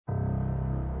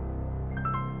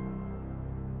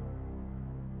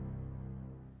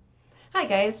Hi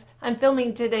guys, I'm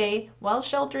filming today while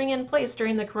sheltering in place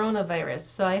during the coronavirus,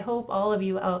 so I hope all of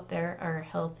you out there are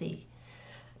healthy.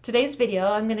 Today's video,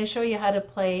 I'm going to show you how to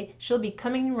play She'll Be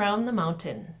Coming Round the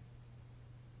Mountain.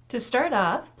 To start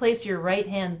off, place your right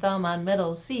hand thumb on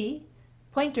middle C,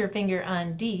 pointer finger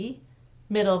on D,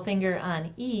 middle finger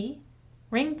on E,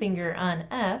 ring finger on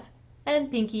F, and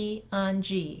pinky on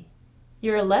G.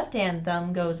 Your left hand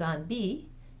thumb goes on B,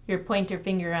 your pointer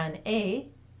finger on A,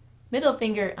 middle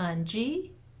finger on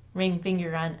G, ring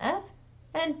finger on F,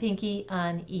 and pinky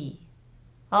on E.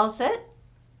 All set?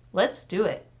 Let's do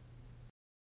it.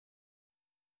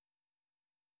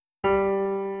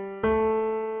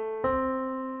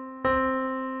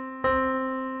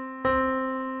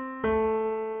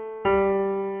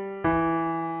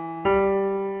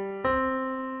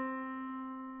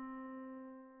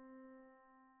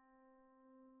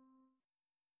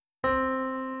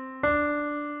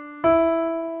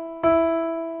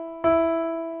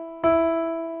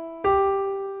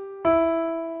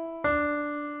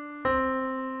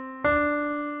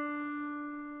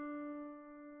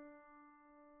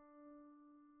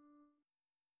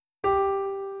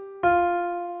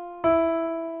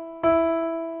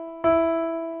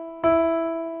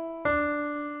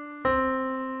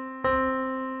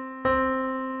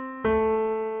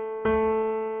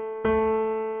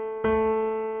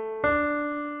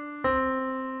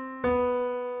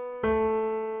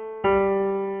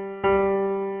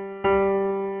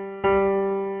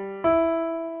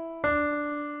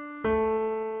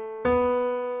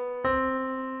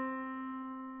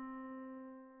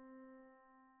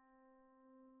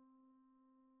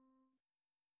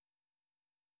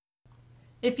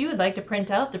 If you would like to print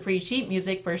out the free sheet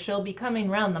music for She'll Be Coming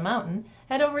Round the Mountain,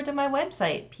 head over to my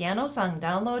website,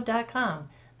 pianosongdownload.com.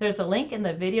 There's a link in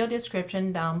the video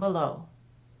description down below.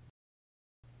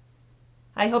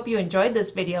 I hope you enjoyed this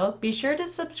video. Be sure to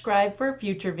subscribe for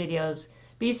future videos.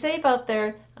 Be safe out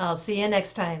there. I'll see you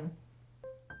next time.